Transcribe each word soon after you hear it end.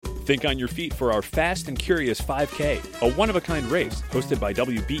Think on your feet for our Fast and Curious 5K, a one-of-a-kind race hosted by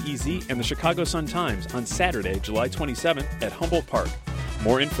WBEZ and the Chicago Sun-Times on Saturday, July 27th at Humboldt Park.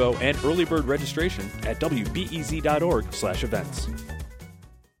 More info and early bird registration at wbez.org/events.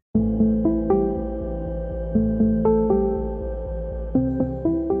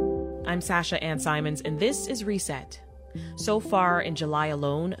 I'm Sasha Ann Simons, and this is Reset. So far in July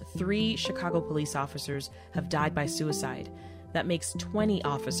alone, 3 Chicago police officers have died by suicide. That makes 20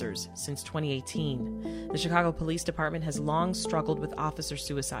 officers since 2018. The Chicago Police Department has long struggled with officer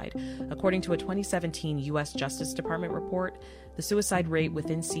suicide. According to a 2017 U.S. Justice Department report, the suicide rate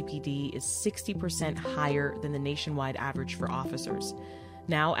within CPD is 60% higher than the nationwide average for officers.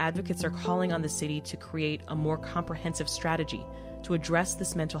 Now, advocates are calling on the city to create a more comprehensive strategy to address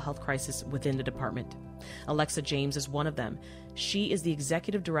this mental health crisis within the department. Alexa James is one of them. She is the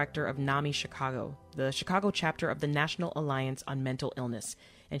executive director of NAMI Chicago, the Chicago chapter of the National Alliance on Mental Illness,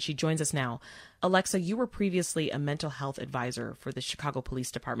 and she joins us now. Alexa, you were previously a mental health advisor for the Chicago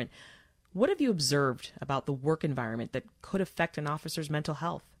Police Department. What have you observed about the work environment that could affect an officer's mental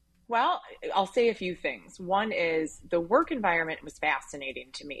health? Well, I'll say a few things. One is the work environment was fascinating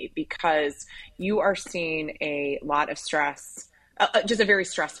to me because you are seeing a lot of stress. Just a very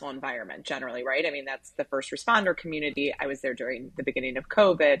stressful environment generally, right? I mean, that's the first responder community. I was there during the beginning of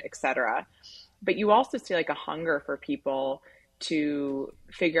COVID, et cetera. But you also see like a hunger for people to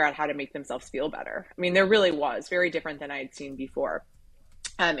figure out how to make themselves feel better. I mean, there really was very different than I had seen before.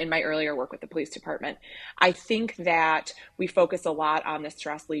 In my earlier work with the police department. I think that we focus a lot on the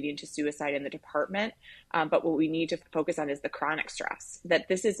stress leading to suicide in the department, but what we need to focus on is the chronic stress, that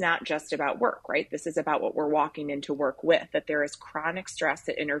this is not just about work, right? This is about what we're walking into work with, that there is chronic stress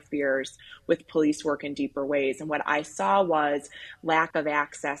that interferes with police work in deeper ways. And what I saw was lack of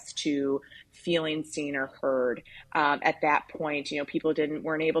access to feeling seen or heard. At that point, people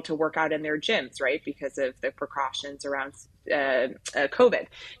weren't able to work out in their gyms, right? Because of the precautions around COVID-19.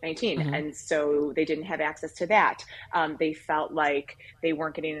 Mm-hmm. And so they didn't have access to that. They felt like they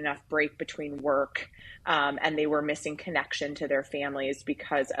weren't getting enough break between work, and they were missing connection to their families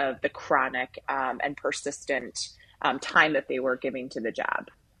because of the chronic and persistent time that they were giving to the job.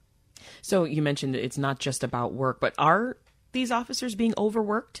 So you mentioned it's not just about work, but are these officers being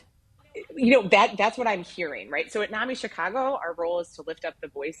overworked? That's what I'm hearing, right? So at NAMI Chicago, our role is to lift up the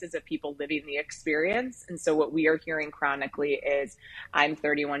voices of people living the experience. And so what we are hearing chronically is I'm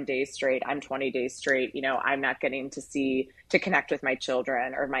 31 days straight, I'm 20 days straight, I'm not getting to connect with my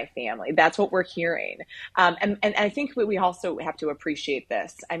children or my family. That's what we're hearing. And I think we also have to appreciate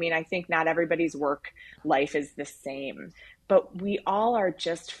this. I mean, I think not everybody's work life is the same, but we all are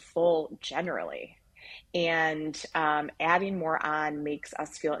just full generally. And adding more on makes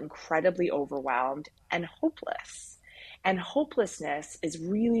us feel incredibly overwhelmed and hopeless. And hopelessness is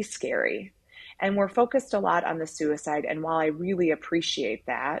really scary. And we're focused a lot on the suicide. And while I really appreciate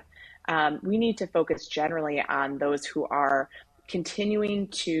that, we need to focus generally on those who are continuing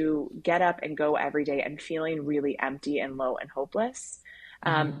to get up and go every day and feeling really empty and low and hopeless.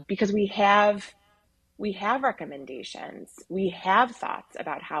 Because we have recommendations. We have thoughts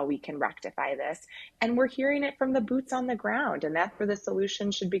about how we can rectify this, and we're hearing it from the boots on the ground, and that's where the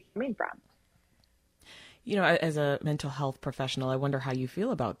solution should be coming from. As a mental health professional, I wonder how you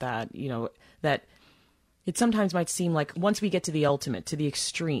feel about that, that it sometimes might seem like once we get to the ultimate, to the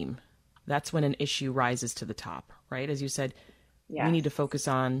extreme, that's when an issue rises to the top, right? As you said, yes. We need to focus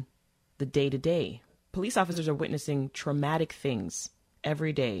on the day-to-day. Police officers are witnessing traumatic things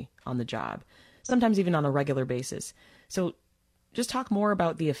every day on the job, sometimes even on a regular basis. So just talk more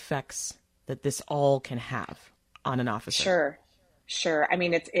about the effects that this all can have on an officer. Sure. I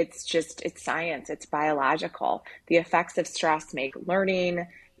mean, it's science, it's biological. The effects of stress make learning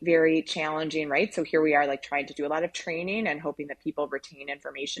very challenging, right? So here we are trying to do a lot of training and hoping that people retain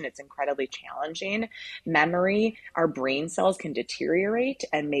information. It's incredibly challenging. Memory, our brain cells can deteriorate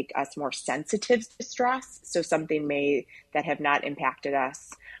and make us more sensitive to stress. So something that have not impacted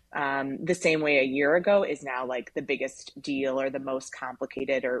us the same way a year ago is now the biggest deal or the most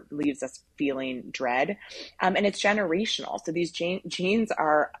complicated or leaves us feeling dread. And it's generational. So these genes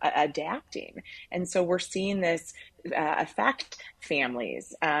are adapting. And so we're seeing this affect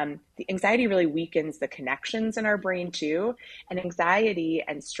families. The anxiety really weakens the connections in our brain too. And anxiety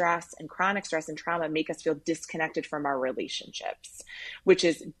and stress and chronic stress and trauma make us feel disconnected from our relationships, which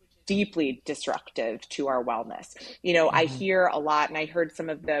is deeply disruptive to our wellness. I hear a lot, and I heard some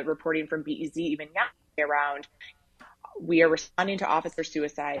of the reporting from BEZ even yesterday around, we are responding to officer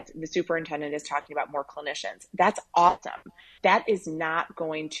suicides. The superintendent is talking about more clinicians. That's awesome. That is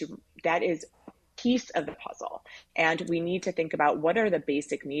piece of the puzzle. And we need to think about what are the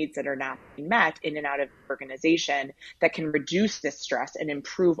basic needs that are not being met in and out of the organization that can reduce this stress and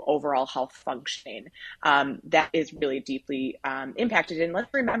improve overall health functioning. That is really deeply impacted. And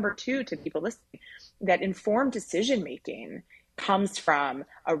let's remember too, to people listening, that informed decision making comes from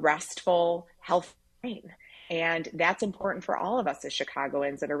a restful, healthy brain. And that's important for all of us as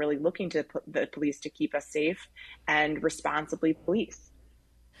Chicagoans that are really looking to the police to keep us safe and responsibly police.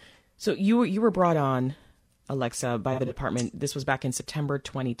 So you were brought on, Alexa, by the department. This was back in September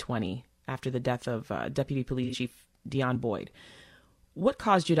 2020, after the death of Deputy Police Chief Deon Boyd. What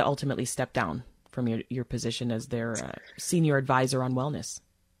caused you to ultimately step down from your position as their senior advisor on wellness?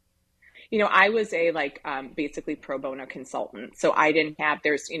 I was a basically pro bono consultant. So I didn't have,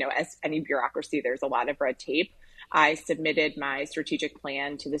 as any bureaucracy, there's a lot of red tape. I submitted my strategic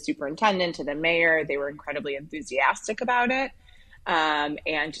plan to the superintendent, to the mayor. They were incredibly enthusiastic about it.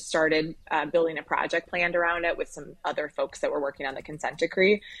 And started building a project plan around it with some other folks that were working on the consent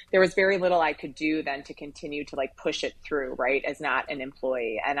decree. There was very little I could do then to continue to push it through, right, as not an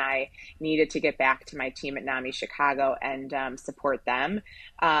employee. And I needed to get back to my team at NAMI Chicago and support them.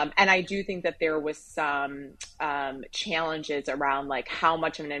 And I do think that there was some challenges around how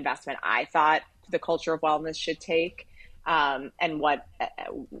much of an investment I thought the culture of wellness should take. And what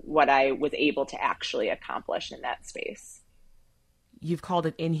I was able to actually accomplish in that space. You've called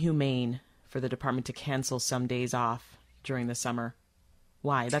it inhumane for the department to cancel some days off during the summer.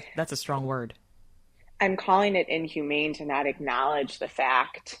 Why? That's a strong word. I'm calling it inhumane to not acknowledge the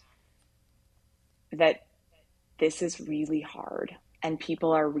fact that this is really hard and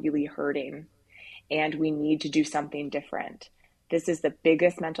people are really hurting and we need to do something different. This is the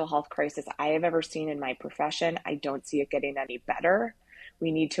biggest mental health crisis I have ever seen in my profession. I don't see it getting any better.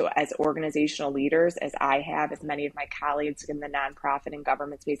 We need to, as organizational leaders, as I have, as many of my colleagues in the nonprofit and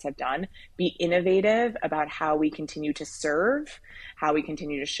government space have done, be innovative about how we continue to serve, how we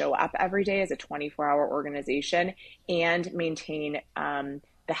continue to show up every day as a 24-hour organization, and maintain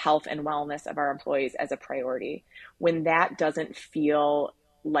the health and wellness of our employees as a priority. When that doesn't feel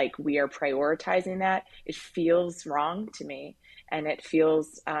like we are prioritizing that, it feels wrong to me. And it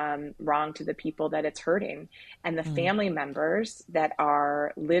feels wrong to the people that it's hurting. And the family members that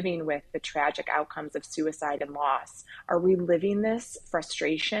are living with the tragic outcomes of suicide and loss are reliving this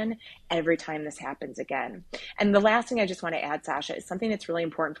frustration every time this happens again. And the last thing I just want to add, Sasha, is something that's really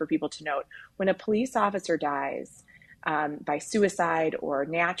important for people to note. When a police officer dies by suicide or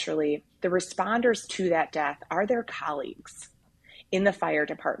naturally, the responders to that death are their colleagues in the fire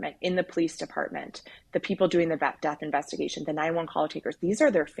department, in the police department, the people doing the death investigation, the 911 call takers. These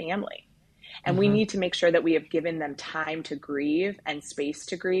are their family. And we need to make sure that we have given them time to grieve and space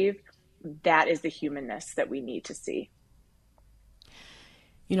to grieve. That is the humanness that we need to see.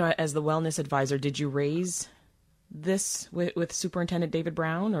 As the wellness advisor, did you raise this with Superintendent David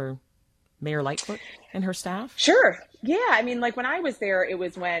Brown or Mayor Lightfoot and her staff? Sure. Yeah. I mean, when I was there, it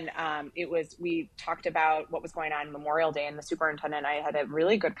was when we talked about what was going on Memorial Day, and the superintendent and I had a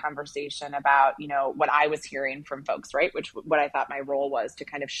really good conversation about, what I was hearing from folks, right? What I thought my role was to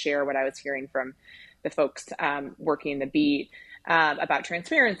kind of share what I was hearing from the folks working the beat about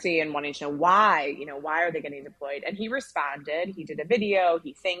transparency and wanting to know why are they getting deployed? And he responded, he did a video,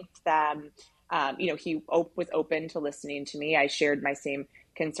 he thanked them. He was open to listening to me. I shared my same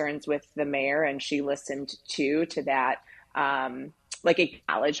concerns with the mayor, and she listened to that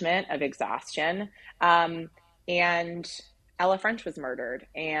acknowledgement of exhaustion. And Ella French was murdered,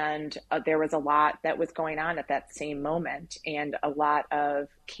 and there was a lot that was going on at that same moment, and a lot of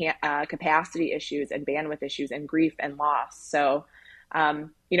capacity issues and bandwidth issues and grief and loss. So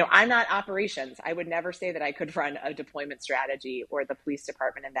I'm not operations. I would never say that I could run a deployment strategy or the police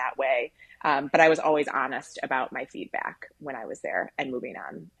department in that way. But I was always honest about my feedback when I was there and moving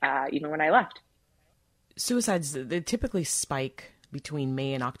on, even when I left. Suicides, they typically spike between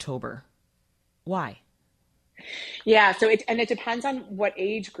May and October. Why? Yeah. So it depends on what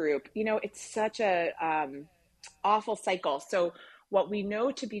age group. It's such a awful cycle. So what we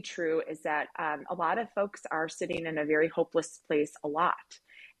know to be true is that a lot of folks are sitting in a very hopeless place a lot.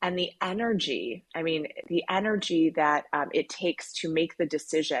 And the energy that it takes to make the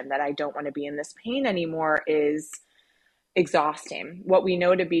decision that I don't want to be in this pain anymore is exhausting. What we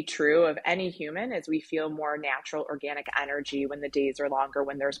know to be true of any human is we feel more natural, organic energy when the days are longer,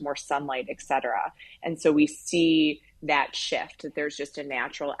 when there's more sunlight, et cetera. And so we see that shift, that there's just a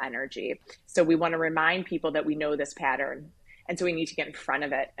natural energy. So we want to remind people that we know this pattern. And so we need to get in front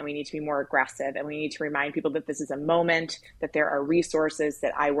of it, and we need to be more aggressive, and we need to remind people that this is a moment, that there are resources,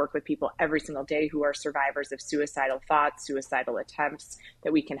 that I work with people every single day who are survivors of suicidal thoughts, suicidal attempts,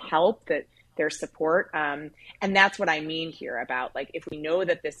 that we can help, that their support. And that's what I mean here about, like, if we know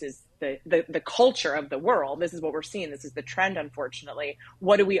that this is the culture of the world, this is what we're seeing, this is the trend, unfortunately,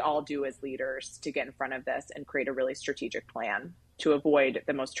 what do we all do as leaders to get in front of this and create a really strategic plan to avoid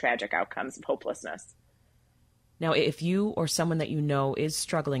the most tragic outcomes of hopelessness? Now, if you or someone that you know is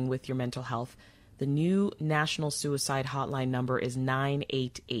struggling with your mental health, the new National Suicide Hotline number is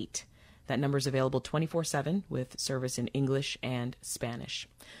 988. That number is available 24/7 with service in English and Spanish.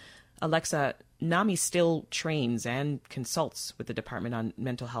 Alexa, NAMI still trains and consults with the Department on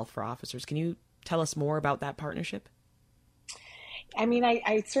Mental Health for officers. Can you tell us more about that partnership? I mean,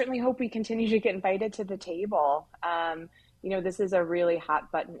 I certainly hope we continue to get invited to the table. This is a really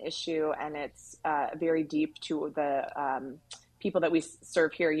hot button issue, and it's very deep to the people that we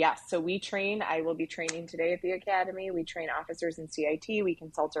serve here. Yes. So we train. I will be training today at the Academy. We train officers in CIT. We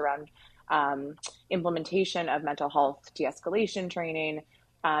consult around implementation of mental health de-escalation training.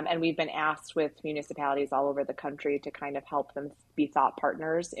 And we've been asked with municipalities all over the country to kind of help them be thought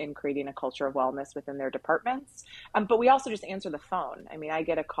partners in creating a culture of wellness within their departments. But we also just answer the phone. I mean, I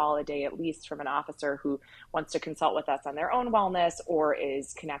get a call a day at least from an officer who wants to consult with us on their own wellness or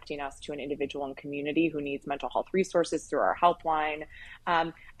is connecting us to an individual in community who needs mental health resources through our helpline.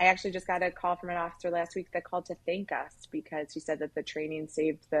 I actually just got a call from an officer last week that called to thank us because he said that the training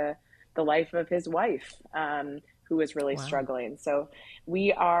saved the life of his wife, who was really struggling. So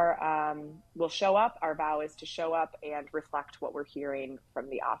we will show up. Our vow is to show up and reflect what we're hearing from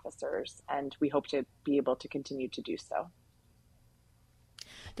the officers, and we hope to be able to continue to do so.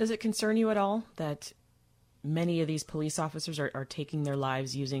 Does it concern you at all that many of these police officers are taking their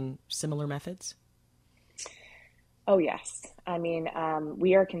lives using similar methods? Oh, yes. I mean,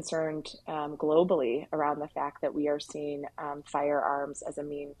 we are concerned globally around the fact that we are seeing firearms as a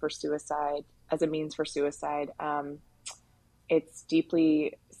means for suicide. It's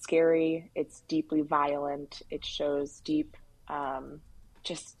deeply scary. It's deeply violent. It shows deep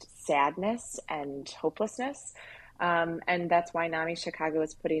just sadness and hopelessness. And that's why NAMI Chicago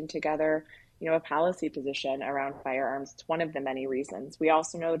is putting together, a policy position around firearms. It's one of the many reasons. We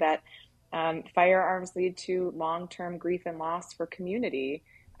also know that firearms lead to long-term grief and loss for community.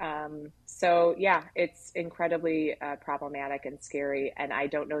 So yeah, it's incredibly problematic and scary. And I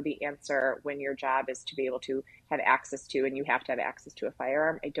don't know the answer when your job is to be able to have access to, and you have to have access to a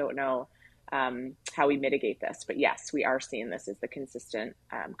firearm. I don't know how we mitigate this, but yes, we are seeing this as the consistent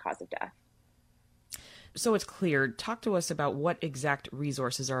cause of death. So it's clear. Talk to us about what exact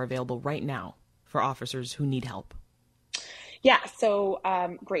resources are available right now for officers who need help. Yeah, so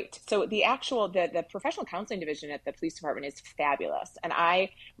great. So the professional counseling division at the police department is fabulous. And I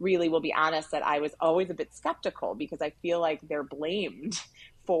really will be honest that I was always a bit skeptical because I feel like they're blamed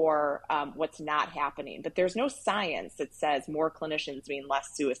for what's not happening. But there's no science that says more clinicians mean less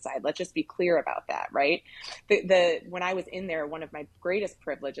suicide. Let's just be clear about that, right? When I was in there, one of my greatest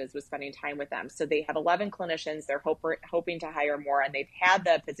privileges was spending time with them. So they have 11 clinicians. They're hoping to hire more, and they've had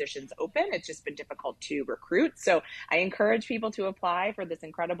the positions open. It's just been difficult to recruit. So I encourage people to apply for this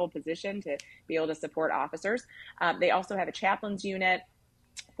incredible position to be able to support officers. They also have a chaplains unit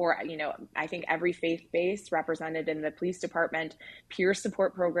for, I think every faith base represented in the police department, peer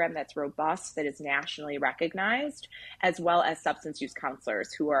support program that's robust, that is nationally recognized, as well as substance use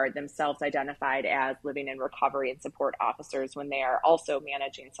counselors who are themselves identified as living in recovery and support officers when they are also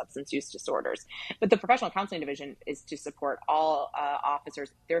managing substance use disorders. But the professional counseling division is to support all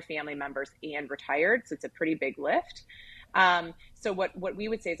officers, their family members, and retired. So it's a pretty big lift. So what we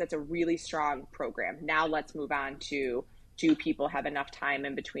would say is that's a really strong program. Now let's move on to, do people have enough time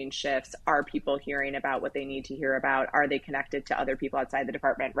in between shifts? Are people hearing about what they need to hear about? Are they connected to other people outside the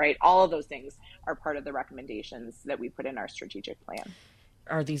department, right? All of those things are part of the recommendations that we put in our strategic plan.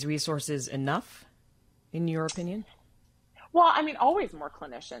 Are these resources enough, in your opinion? Well, I mean, always more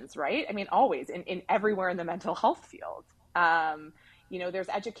clinicians, right? I mean, always in everywhere in the mental health field. There's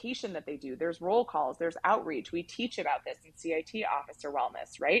education that they do. There's roll calls. There's outreach. We teach about this in CIT officer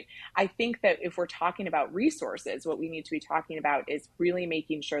wellness, right? I think that if we're talking about resources, what we need to be talking about is really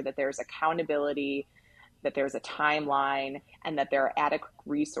making sure that there's accountability, that there's a timeline, and that there are adequate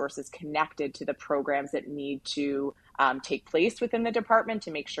resources connected to the programs that need to take place within the department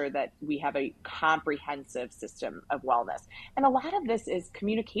to make sure that we have a comprehensive system of wellness. And a lot of this is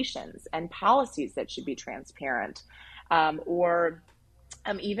communications and policies that should be transparent, or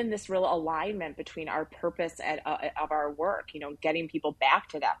even this real alignment between our purpose of our work, getting people back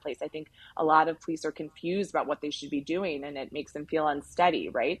to that place. I think a lot of police are confused about what they should be doing, and it makes them feel unsteady,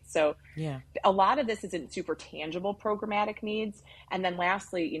 right? So Yeah. a lot of this isn't super tangible programmatic needs. And then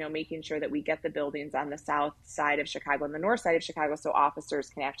lastly, making sure that we get the buildings on the south side of Chicago and the north side of Chicago so officers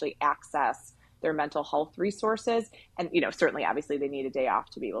can actually access their mental health resources. And, certainly, obviously, they need a day off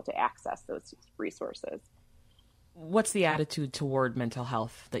to be able to access those resources. What's the attitude toward mental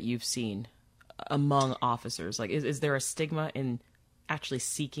health that you've seen among officers? Like, is there a stigma in actually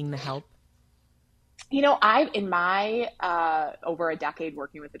seeking the help? I've, in my over a decade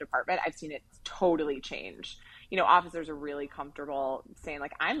working with the department, I've seen it totally change. Officers are really comfortable saying,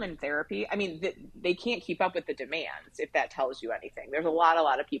 like, I'm in therapy. I mean, they can't keep up with the demands, if that tells you anything. There's a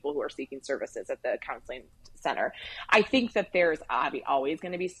lot of people who are seeking services at the counseling center. I think that there's always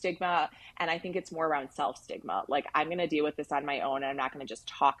going to be stigma, and I think it's more around self-stigma. Like, I'm going to deal with this on my own, and I'm not going to just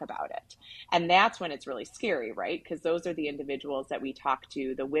talk about it. And that's when it's really scary, right? Because those are the individuals that we talk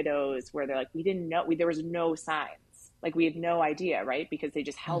to, the widows, where they're like, we didn't know, there was no signs. Like, we had no idea, right? Because they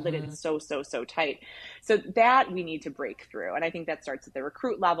just held it in so tight. So that we need to break through. And I think that starts at the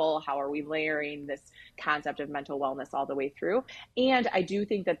recruit level. How are we layering this concept of mental wellness all the way through? And I do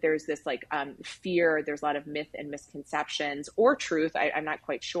think that there's this fear, there's a lot of myth and misconceptions, or truth, I'm not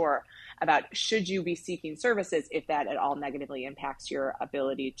quite sure, about should you be seeking services if that at all negatively impacts your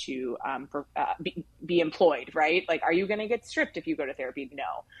ability to be employed, right? Like, are you going to get stripped if you go to therapy?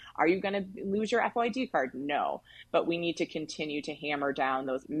 No. Are you going to lose your FOID card? No. But we need to continue to hammer down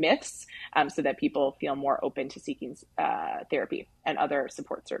those myths so that people feel more open to seeking therapy and other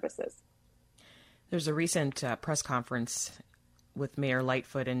support services. There's a recent press conference with Mayor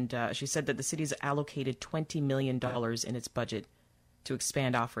Lightfoot, and she said that the city's allocated $20 million in its budget to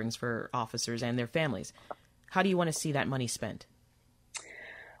expand offerings for officers and their families. How do you want to see that money spent?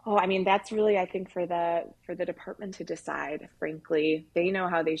 Oh, I mean, that's really, I think, for the department to decide, frankly. They know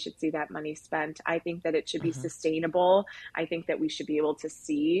how they should see that money spent. I think that it should be sustainable. I think that we should be able to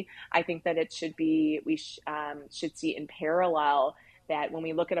see. I think that it should be, we should see in parallel that when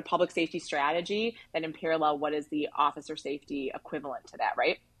we look at a public safety strategy, that in parallel, what is the officer safety equivalent to that,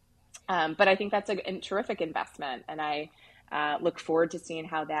 right? But I think that's a terrific investment. And I look forward to seeing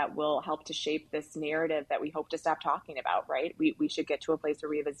how that will help to shape this narrative that we hope to stop talking about, right? We should get to a place where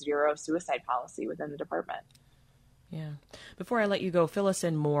we have a zero suicide policy within the department. Yeah. Before I let you go, fill us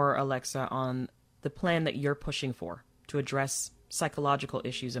in more, Alexa, on the plan that you're pushing for to address psychological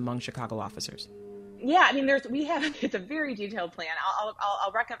issues among Chicago officers. Yeah, I mean, it's a very detailed plan. I'll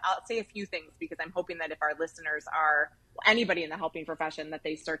say a few things because I'm hoping that if our listeners are anybody in the helping profession, that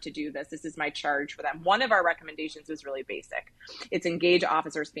they start to do this. This is my charge for them. One of our recommendations was really basic. It's engage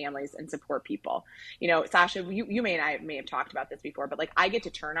officers, families, and support people. Sasha, you may and I may have talked about this before, but like, I get to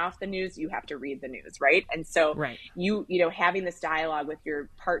turn off the news. You have to read the news, right? And so right. you having this dialogue with your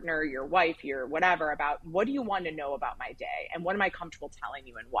partner, your wife, your whatever, about what do you want to know about my day? And what am I comfortable telling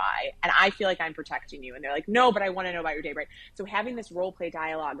you and why? And I feel like I'm protecting you. And they're like, no, but I want to know about your day, right? So having this role play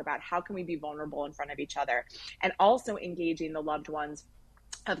dialogue about how can we be vulnerable in front of each other, and also engaging the loved ones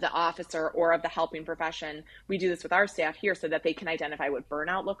of the officer or of the helping profession. We do this with our staff here so that they can identify what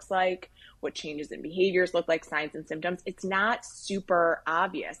burnout looks like, what changes in behaviors look like, signs and symptoms. It's not super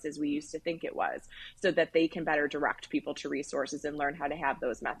obvious as we used to think it was, so that they can better direct people to resources and learn how to have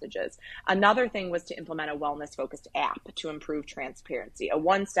those messages. Another thing was to implement a wellness-focused app to improve transparency, a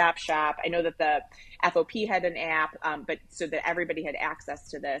one-stop shop. I know that the FOP had an app, but so that everybody had access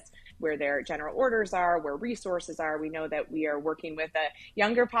to this, where their general orders are, where resources are. We know that we are working with a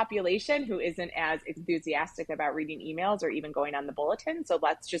younger population who isn't as enthusiastic about reading emails or even going on the bulletin. So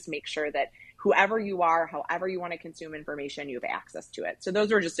let's just make sure that whoever you are, however you want to consume information, you have access to it. So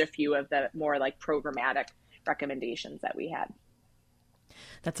those were just a few of the more like programmatic recommendations that we had.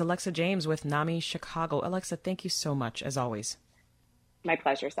 That's Alexa James with NAMI Chicago. Alexa, thank you so much, as always. My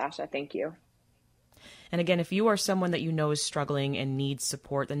pleasure, Sasha. Thank you. And again, if you are someone that you know is struggling and needs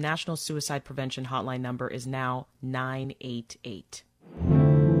support, the National Suicide Prevention Hotline number is now 988.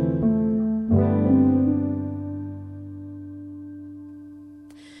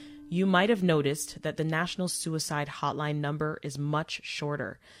 You might have noticed that the National Suicide Hotline number is much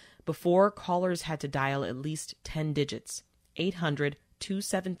shorter. Before, callers had to dial at least 10 digits,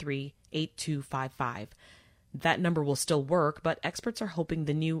 800-273-8255. That number will still work, but experts are hoping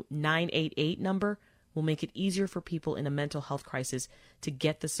the new 988 number will make it easier for people in a mental health crisis to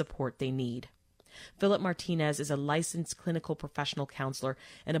get the support they need. Philip Martinez is a licensed clinical professional counselor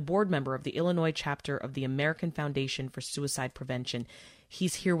and a board member of the Illinois chapter of the American Foundation for Suicide Prevention.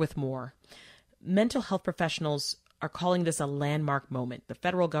 He's here with more. Mental health professionals are calling this a landmark moment. The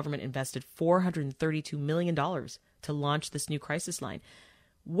federal government invested $432 million to launch this new crisis line.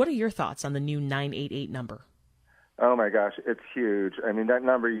 What are your thoughts on the new 988 number? Oh my gosh, it's huge. I mean, that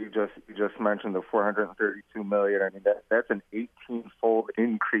number you just mentioned, the 432 million. I mean, that's an 18-fold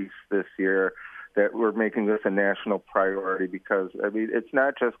increase this year. That we're making this a national priority because I mean, it's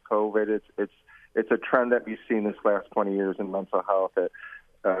not just COVID. It's a trend that we've seen this last 20 years in mental health. That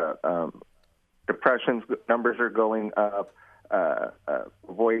depression numbers are going up.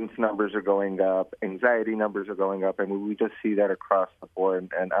 Avoidance numbers are going up, anxiety numbers are going up, and we just see that across the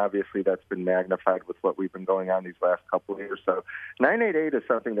board. And obviously, that's been magnified with what we've been going on these last couple of years. So, 988 is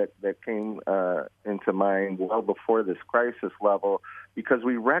something that came into mind well before this crisis level because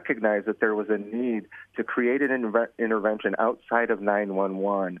we recognized that there was a need to create an intervention outside of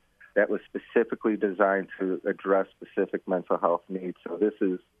 911 that was specifically designed to address specific mental health needs. So, this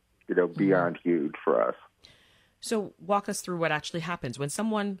is beyond huge for us. So walk us through what actually happens when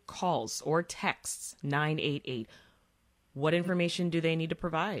someone calls or texts 988. What information do they need to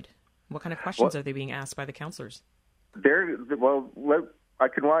provide? What kind of questions are they being asked by the counselors? I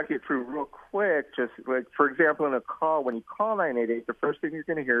can walk you through real quick. Just like, for example, in a call, when you call 988, the first thing you're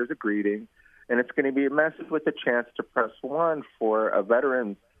going to hear is a greeting, and it's going to be a message with a chance to press 1 for a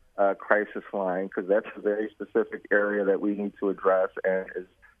veteran's crisis line because that's a very specific area that we need to address and is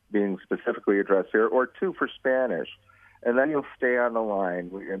being specifically addressed here, or 2 for Spanish. And then you'll stay on the line.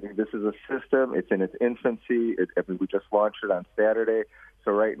 This is a system. It's in its infancy. We just launched it on Saturday.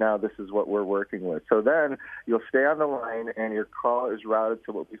 So right now, this is what we're working with. So then you'll stay on the line, and your call is routed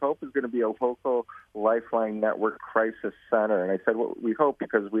to what we hope is going to be a local Lifeline Network crisis center. And I said what we hope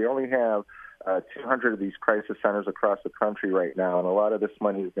because we only have 200 of these crisis centers across the country right now, and a lot of this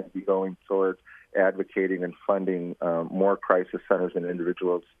money is going to be going towards advocating and funding more crisis centers and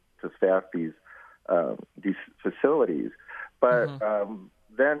individuals to staff these facilities. But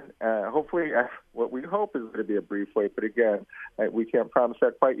then hopefully what we hope is going to be a brief wait. But again, we can't promise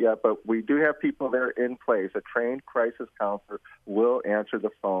that quite yet. But we do have people there in place. A trained crisis counselor will answer the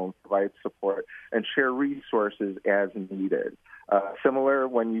phone, provide support, and share resources as needed. Similar,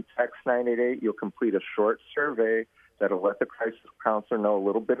 when you text 988, you'll complete a short survey that'll let the crisis counselor know a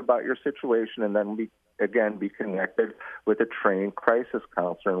little bit about your situation and then be connected with a trained crisis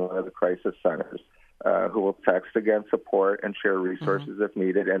counselor in one of the crisis centers who will text, again, support and share resources if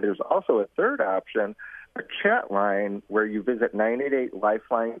needed. And there's also a third option, a chat line where you visit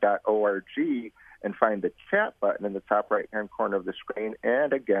 988lifeline.org and find the chat button in the top right-hand corner of the screen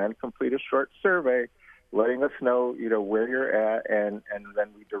and, again, complete a short survey letting us know, where you're at, and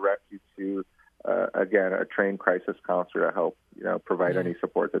then we direct you to again, a trained crisis counselor to help, provide any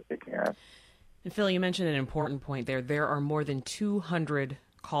support that they can. And Phil, you mentioned an important point there. There are more than 200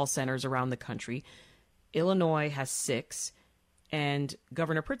 call centers around the country. Illinois has 6, and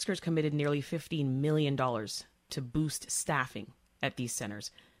Governor Pritzker's committed nearly $15 million to boost staffing at these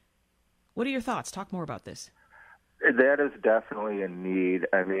centers. What are your thoughts? Talk more about this. That is definitely a need.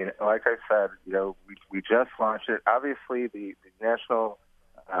 I mean, like I said, we just launched it. Obviously, the national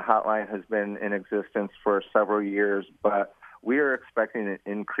hotline has been in existence for several years, but we are expecting an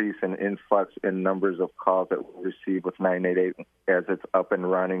increase in influx in numbers of calls that we'll receive with 988 as it's up and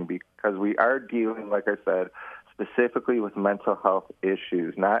running because we are dealing, like I said, specifically with mental health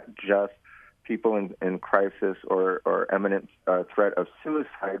issues, not just people in crisis or imminent threat of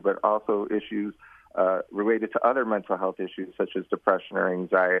suicide, but also issues related to other mental health issues such as depression or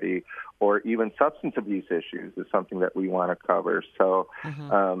anxiety or even substance abuse issues is something that we want to cover. So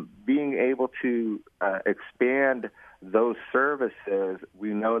being able to expand those services, we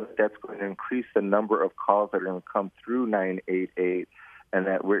know that that's going to increase the number of calls that are going to come through 988. And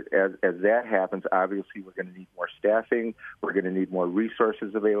that as that happens, obviously we're going to need more staffing. We're going to need more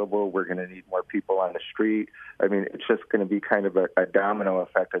resources available. We're going to need more people on the street. I mean, it's just going to be kind of a domino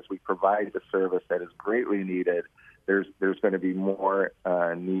effect as we provide the service that is greatly needed. There's going to be more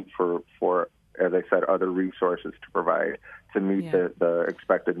need for, as I said, other resources to provide to meet the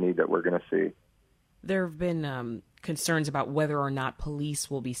expected need that we're going to see. There have been concerns about whether or not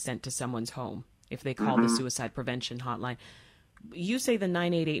police will be sent to someone's home if they call the suicide prevention hotline. You say the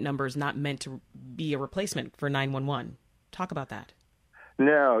 988 number is not meant to be a replacement for 911. Talk about that.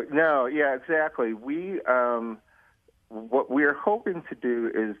 No, yeah, exactly. What we're hoping to do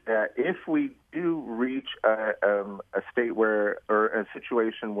is that if we do reach a state or a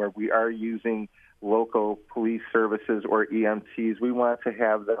situation where we are using local police services or EMTs, we want to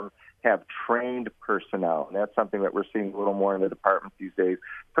have them have trained personnel. And that's something that we're seeing a little more in the department these days,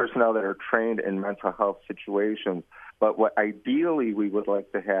 personnel that are trained in mental health situations. But what ideally we would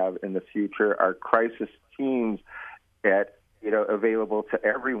like to have in the future are crisis teams available to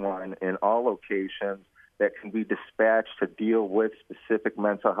everyone in all locations that can be dispatched to deal with specific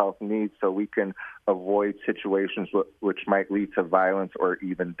mental health needs so we can avoid situations which might lead to violence or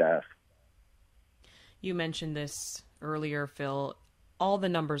even death. You mentioned this earlier, Phil. All the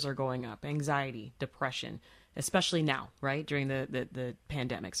numbers are going up: anxiety, depression, especially now, right, during the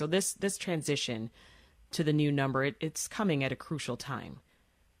pandemic. So this transition to the new number, it's coming at a crucial time.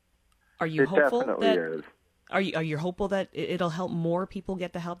 Are you hopeful definitely is. Are you hopeful that it'll help more people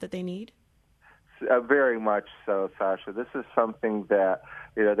get the help that they need? Very much so, Sasha. This is something that,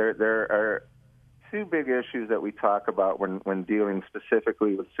 there are two big issues that we talk about when dealing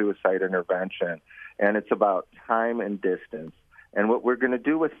specifically with suicide intervention, and it's about time and distance. And what we're going to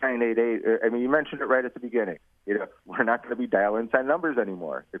do with 988, you mentioned it right at the beginning. We're not going to be dialing 10 numbers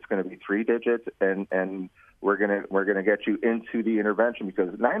anymore. It's going to be 3 digits, and we're going to get you into the intervention,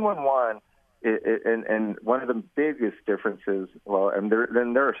 because 911. And one of the biggest differences, and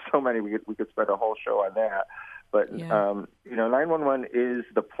there are so many, we could spend a whole show on that, but 911 is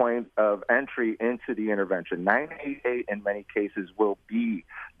the point of entry into the intervention. 988 in many cases will be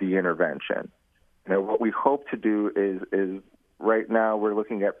the intervention. What we hope to do is right now we're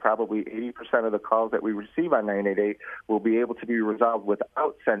looking at probably 80% of the calls that we receive on 988 will be able to be resolved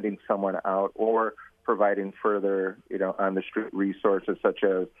without sending someone out or providing further, on the street resources, such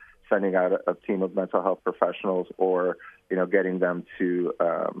as sending out a team of mental health professionals or, getting them to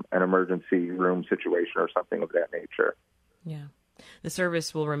an emergency room situation or something of that nature. Yeah. The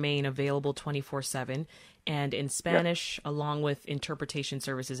service will remain available 24/7 and in Spanish, along with interpretation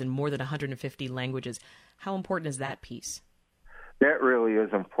services in more than 150 languages. How important is that piece? That really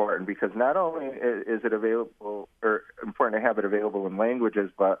is important, because not only is it available, or important to have it available in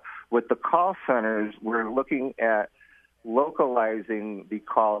languages, but with the call centers, we're looking at localizing the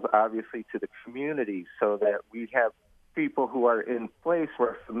calls, obviously, to the community, so that we have people who are in place who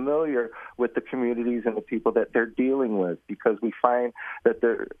are familiar with the communities and the people that they're dealing with, because we find that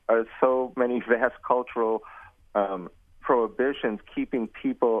there are so many vast cultural prohibitions keeping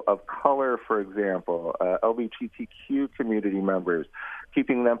people of color, for example, LGBTQ community members,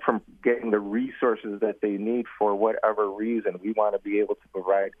 keeping them from getting the resources that they need for whatever reason. We want to be able to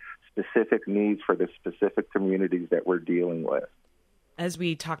provide specific needs for the specific communities that we're dealing with. As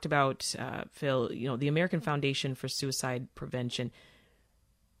we talked about, Phil, the American Foundation for Suicide Prevention,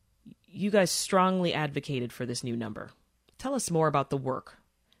 you guys strongly advocated for this new number. Tell us more about the work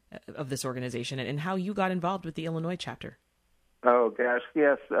of this organization and how you got involved with the Illinois chapter. Oh gosh,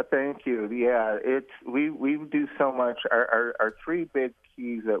 yes, thank you. Yeah, we do so much. Our 3 big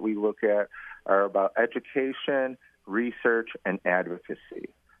keys that we look at are about education, research, and advocacy.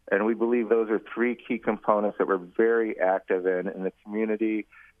 And we believe those are 3 key components that we're very active in the community.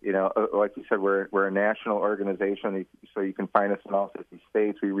 Like you said, we're a national organization, so you can find us in all 50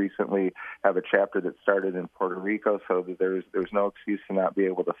 states. We recently have a chapter that started in Puerto Rico, so that there's no excuse to not be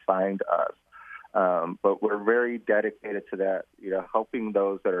able to find us. But we're very dedicated to that, helping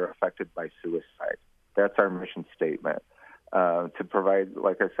those that are affected by suicide. That's our mission statement, to provide,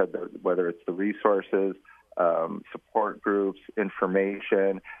 like I said, whether it's the resources, support groups,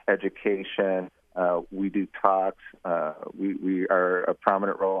 information, education. We do talks. We are a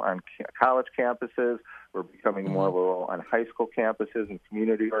prominent role on college campuses. We're becoming more of a role on high school campuses and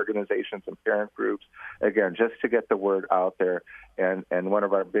community organizations and parent groups, again, just to get the word out there. And one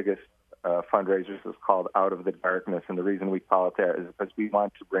of our biggest fundraisers is called Out of the Darkness, and the reason we call it that is because we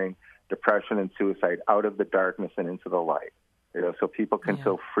want to bring depression and suicide out of the darkness and into the light. So people can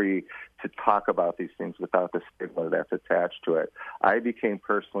feel free to talk about these things without the stigma that's attached to it. I became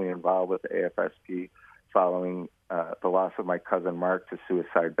personally involved with AFSP following the loss of my cousin Mark to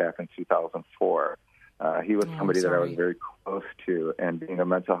suicide back in 2004. He was somebody that I was very close to, and being a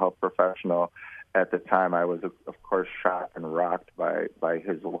mental health professional at the time, I was, of course, shocked and rocked by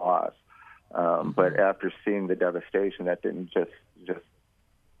his loss. But after seeing the devastation, that didn't just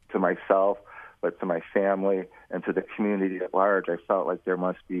to myself, but to my family and to the community at large, I felt like there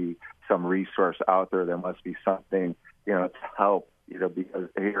must be some resource out there. There must be something, to help, because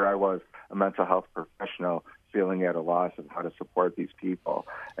here I was, a mental health professional, feeling at a loss of how to support these people.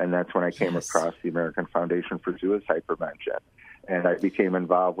 And that's when I came across the American Foundation for Suicide Prevention. And I became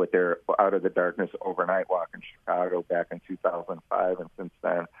involved with their Out of the Darkness overnight walk in Chicago back in 2005. And since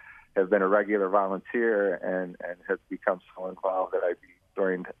then, have been a regular volunteer and have become so involved that I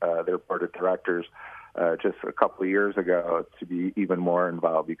joined their board of directors just a couple of years ago to be even more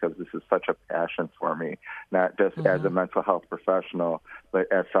involved, because this is such a passion for me, not just as a mental health professional,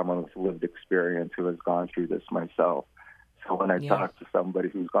 but as someone with lived experience who has gone through this myself. So when I talk to somebody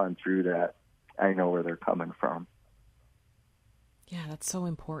who's gone through that, I know where they're coming from. Yeah, that's so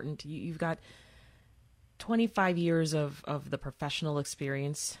important. You've got 25 years of the professional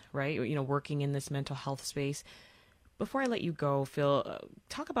experience, right? Working in this mental health space. Before I let you go, Phil,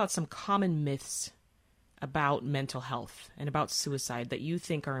 talk about some common myths about mental health and about suicide that you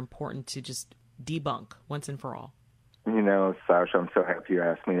think are important to just debunk once and for all. Sasha, I'm so happy you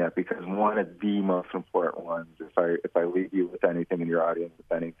asked me that, because one of the most important ones, if I leave you with anything in your audience,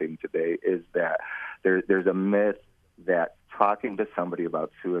 with anything today, is that there's a myth that talking to somebody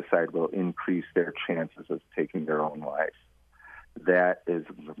about suicide will increase their chances of taking their own life. That is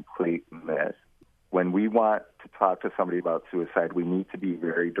a complete myth. When we want to talk to somebody about suicide, we need to be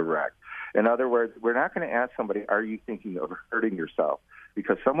very direct. In other words, we're not going to ask somebody, are you thinking of hurting yourself?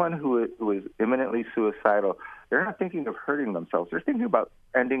 Because someone who is imminently suicidal, they're not thinking of hurting themselves. They're thinking about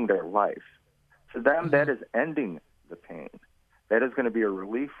ending their life. To them, that is ending the pain. That is going to be a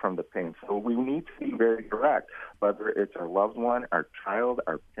relief from the pain. So we need to be very direct, whether it's our loved one, our child,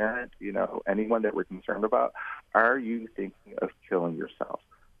 our parent, anyone that we're concerned about. Are you thinking of killing yourself?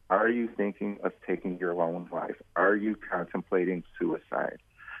 Are you thinking of taking your own life? Are you contemplating suicide?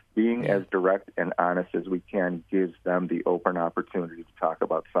 Being as direct and honest as we can gives them the open opportunity to talk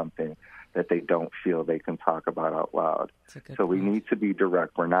about something that they don't feel they can talk about out loud. So we need to be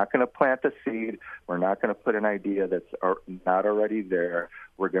direct. We're not going to plant the seed. We're not going to put an idea that's not already there.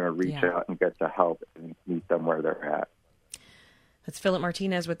 We're going to reach out and get the help and meet them where they're at. That's Philip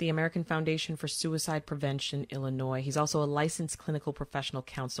Martinez with the American Foundation for Suicide Prevention, Illinois. He's also a licensed clinical professional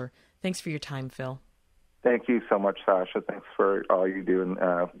counselor. Thanks for your time, Phil. Thank you so much, Sasha. Thanks for all you do in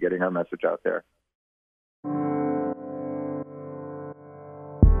getting our message out there.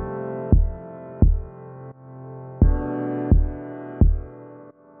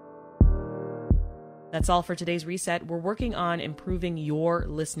 That's all for today's Reset. We're working on improving your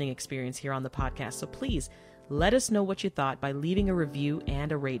listening experience here on the podcast, so please let us know what you thought by leaving a review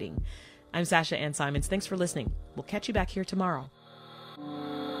and a rating. I'm Sasha Ann Simons. Thanks for listening. We'll catch you back here tomorrow.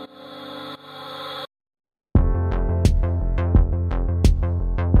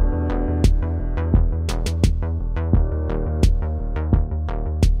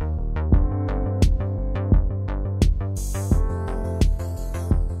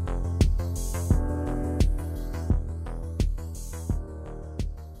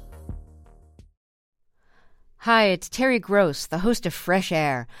 Hi, it's Terry Gross, the host of Fresh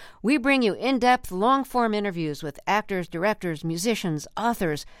Air. We bring you in-depth, long-form interviews with actors, directors, musicians,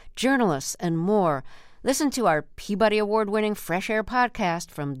 authors, journalists, and more. Listen to our Peabody Award-winning Fresh Air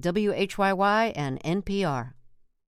podcast from WHYY and NPR.